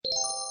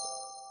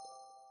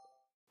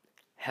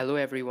Hello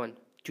everyone.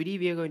 Today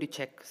we are going to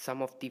check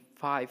some of the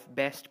 5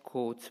 best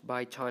quotes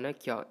by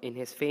Chanakya in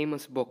his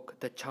famous book,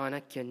 the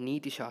Chanakya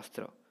Nithi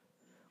Shastra.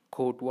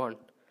 Quote 1.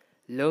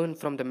 Learn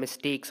from the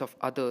mistakes of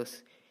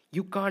others.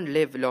 You can't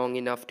live long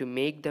enough to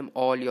make them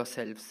all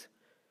yourselves.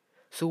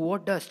 So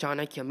what does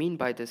Chanakya mean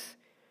by this?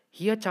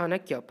 Here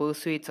Chanakya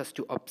persuades us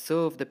to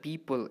observe the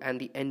people and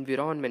the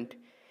environment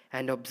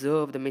and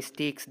observe the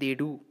mistakes they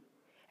do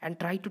and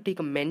try to take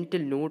a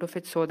mental note of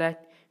it so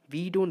that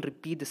we don't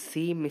repeat the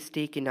same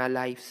mistake in our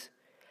lives.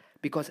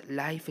 Because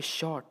life is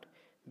short,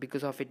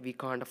 because of it we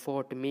can't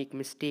afford to make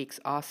mistakes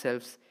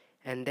ourselves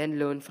and then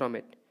learn from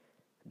it.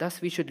 Thus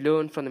we should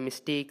learn from the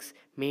mistakes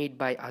made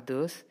by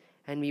others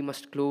and we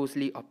must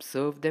closely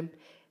observe them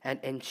and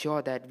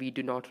ensure that we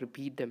do not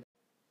repeat them.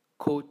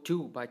 Quote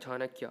 2 by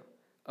Chanakya.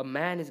 A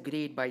man is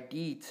great by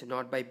deeds,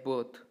 not by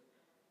birth.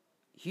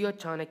 Here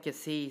Chanakya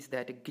says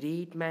that a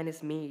great man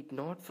is made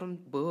not from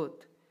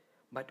birth,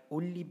 but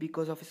only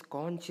because of his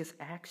conscious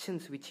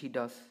actions which he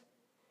does.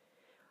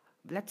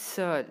 Let's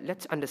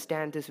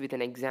understand this with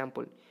an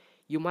example.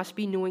 You must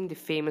be knowing the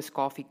famous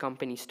coffee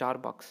company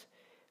Starbucks.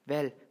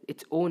 Well,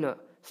 its owner,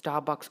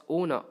 Starbucks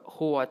owner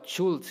Howard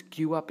Schultz,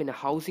 grew up in a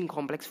housing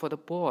complex for the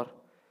poor.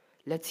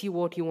 Let's see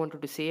what he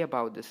wanted to say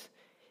about this.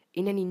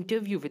 In an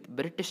interview with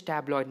British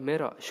tabloid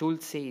Mirror,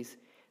 Schultz says,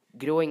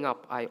 "Growing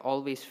up, I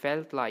always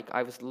felt like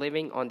I was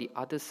living on the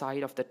other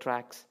side of the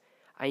tracks.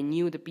 I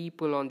knew the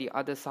people on the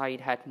other side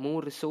had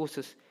more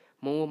resources,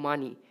 more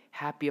money,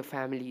 happier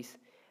families.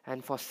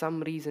 And for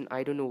some reason,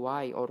 I don't know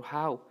why or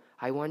how,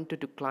 I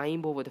wanted to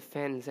climb over the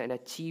fence and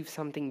achieve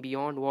something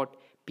beyond what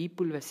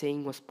people were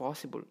saying was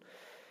possible.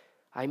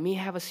 I may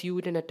have a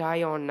suit and a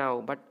tie on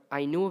now, but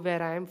I know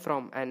where I am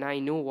from and I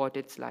know what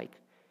it's like."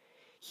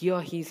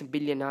 Here he's a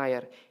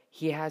billionaire.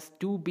 He has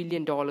 $2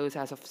 billion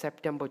as of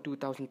September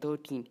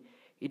 2013.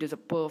 It is a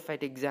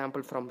perfect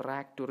example from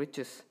rag to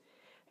riches.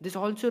 This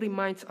also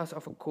reminds us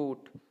of a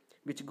quote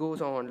which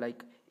goes on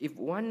like, if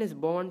one is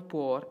born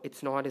poor,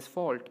 it's not his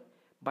fault.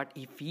 But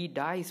if he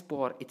dies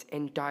poor, it's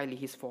entirely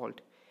his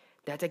fault.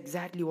 That's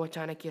exactly what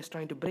Chanakya is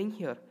trying to bring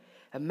here.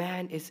 A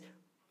man is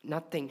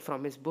nothing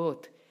from his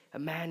birth. A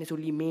man is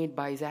only made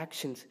by his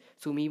actions.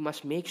 So we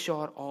must make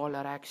sure all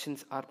our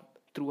actions are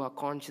through our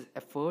conscious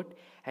effort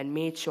and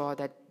make sure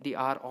that they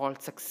are all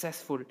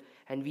successful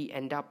and we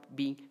end up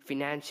being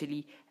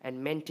financially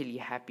and mentally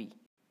happy.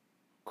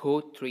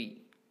 Quote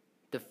 3.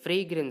 The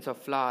fragrance of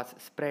flowers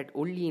spread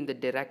only in the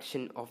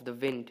direction of the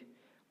wind,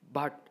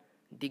 but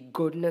the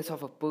goodness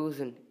of a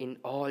person in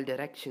all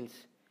directions.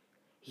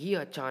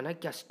 Here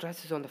Chanakya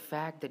stresses on the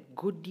fact that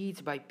good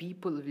deeds by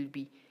people will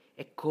be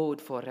echoed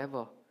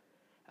forever.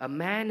 A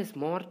man is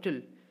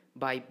mortal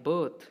by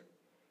birth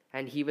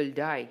and he will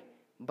die,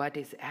 but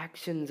his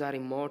actions are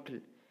immortal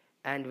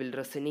and will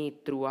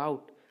resonate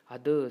throughout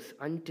others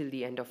until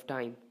the end of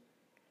time.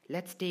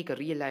 Let's take a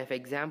real life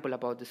example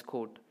about this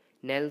quote.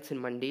 Nelson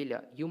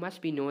Mandela, you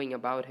must be knowing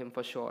about him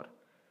for sure.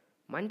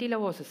 Mandela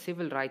was a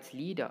civil rights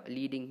leader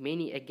leading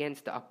many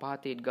against the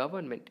apartheid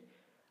government.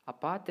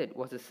 Apartheid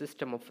was a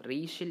system of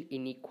racial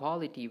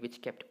inequality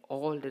which kept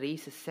all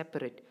races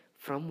separate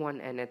from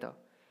one another.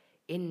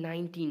 In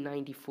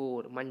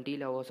 1994,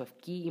 Mandela was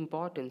of key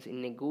importance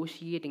in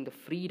negotiating the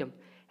freedom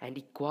and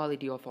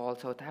equality of all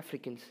South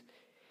Africans.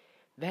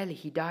 Well,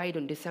 he died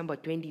on December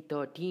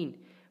 2013,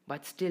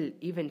 but still,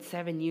 even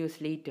 7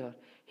 years later,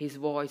 his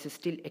voice is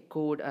still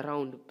echoed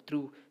around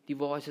through the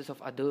voices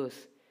of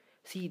others.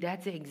 See,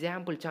 that's the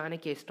example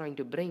Chanakya is trying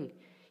to bring.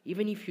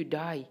 Even if you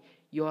die,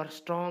 your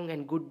strong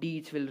and good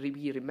deeds will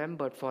be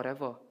remembered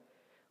forever.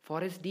 For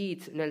his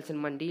deeds, Nelson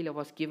Mandela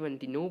was given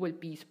the Nobel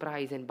Peace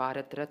Prize and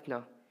Bharat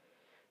Ratna.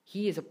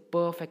 He is a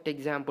perfect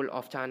example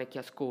of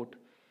Chanakya's quote.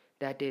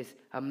 That is,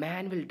 a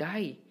man will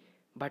die,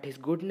 but his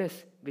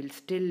goodness will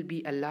still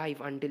be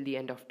alive until the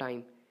end of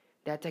time.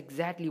 That's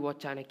exactly what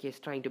Chanakya is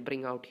trying to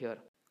bring out here.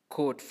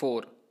 Quote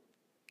 4.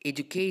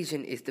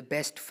 Education is the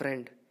best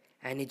friend.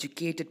 An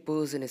educated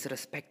person is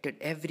respected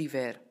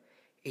everywhere.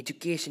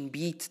 Education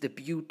beats the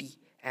beauty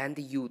and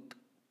the youth.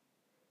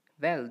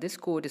 Well, this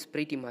quote is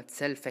pretty much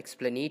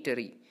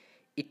self-explanatory.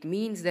 It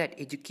means that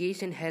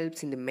education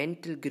helps in the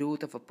mental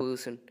growth of a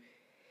person.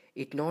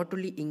 It not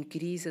only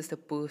increases the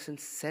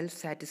person's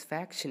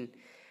self-satisfaction,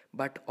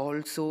 but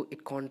also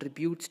it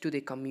contributes to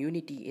the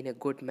community in a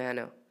good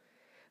manner.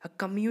 A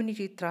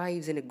community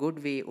thrives in a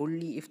good way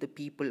only if the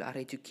people are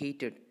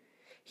educated.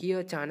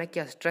 Here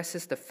Chanakya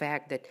stresses the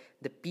fact that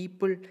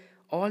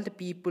all the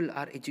people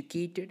are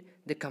educated,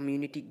 the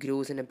community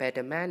grows in a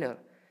better manner.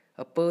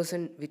 A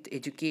person with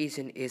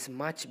education is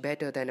much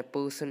better than a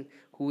person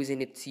who is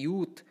in its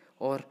youth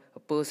or a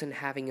person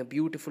having a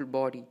beautiful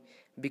body,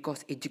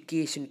 because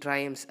education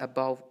triumphs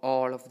above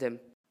all of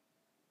them.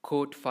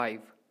 Quote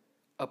 5.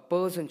 A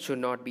person should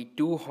not be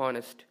too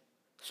honest.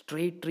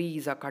 Straight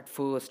trees are cut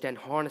first and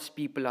honest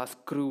people are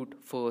screwed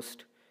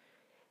first.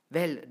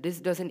 Well, this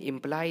doesn't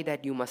imply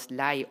that you must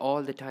lie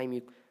all the time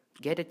you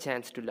get a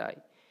chance to lie.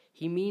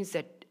 He means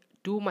that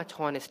too much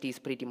honesty is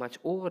pretty much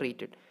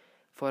overrated.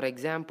 For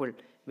example,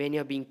 when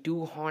you're being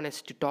too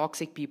honest to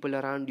toxic people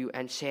around you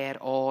and share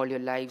all your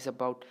lives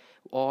about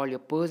all your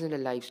personal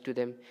lives to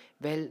them,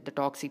 well, the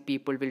toxic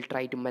people will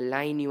try to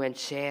malign you and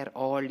share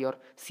all your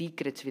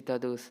secrets with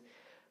others.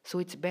 So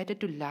it's better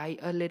to lie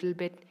a little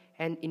bit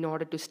and in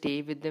order to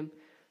stay with them.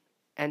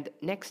 And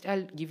next,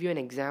 I'll give you an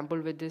example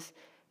with this.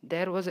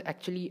 There was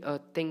actually a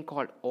thing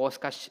called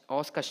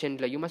Oscar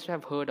Schindler. You must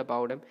have heard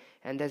about him.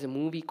 And there's a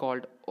movie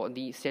called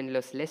The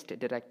Schindler's List,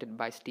 directed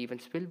by Steven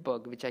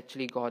Spielberg, which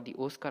actually got the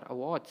Oscar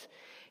Awards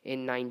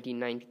in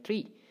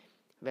 1993.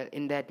 Well,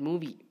 in that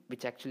movie,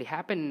 which actually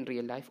happened in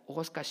real life,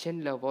 Oscar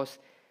Schindler was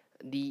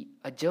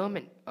a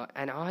German,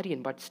 an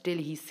Aryan, but still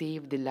he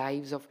saved the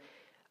lives of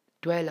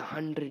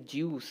 1200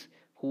 Jews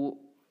who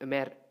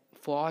were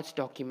forged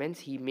documents.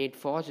 He made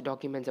forged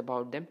documents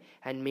about them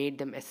and made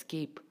them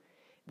escape.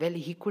 Well,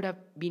 he could have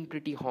been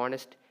pretty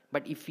honest,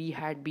 but if he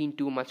had been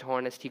too much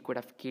honest, he could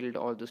have killed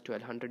all those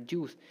 1200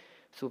 Jews.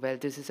 So, well,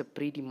 this is a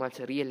pretty much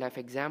a real life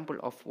example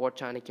of what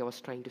Chanakya was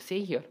trying to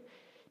say here.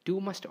 Too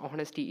much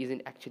honesty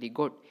isn't actually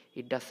good.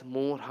 It does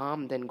more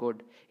harm than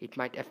good. It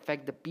might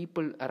affect the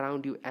people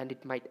around you and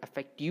it might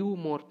affect you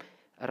more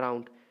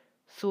around.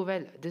 So,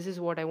 well, this is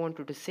what I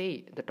wanted to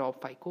say, the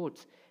top 5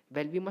 quotes.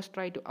 Well, we must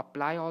try to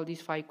apply all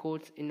these 5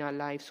 quotes in our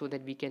lives so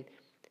that we can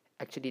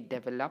actually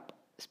develop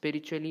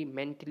spiritually,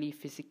 mentally,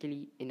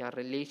 physically, in our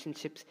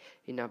relationships,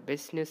 in our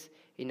business,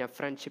 in our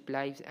friendship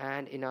lives,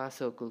 and in our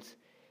circles.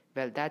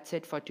 Well, that's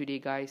it for today,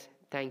 guys.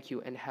 Thank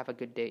you and have a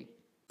good day.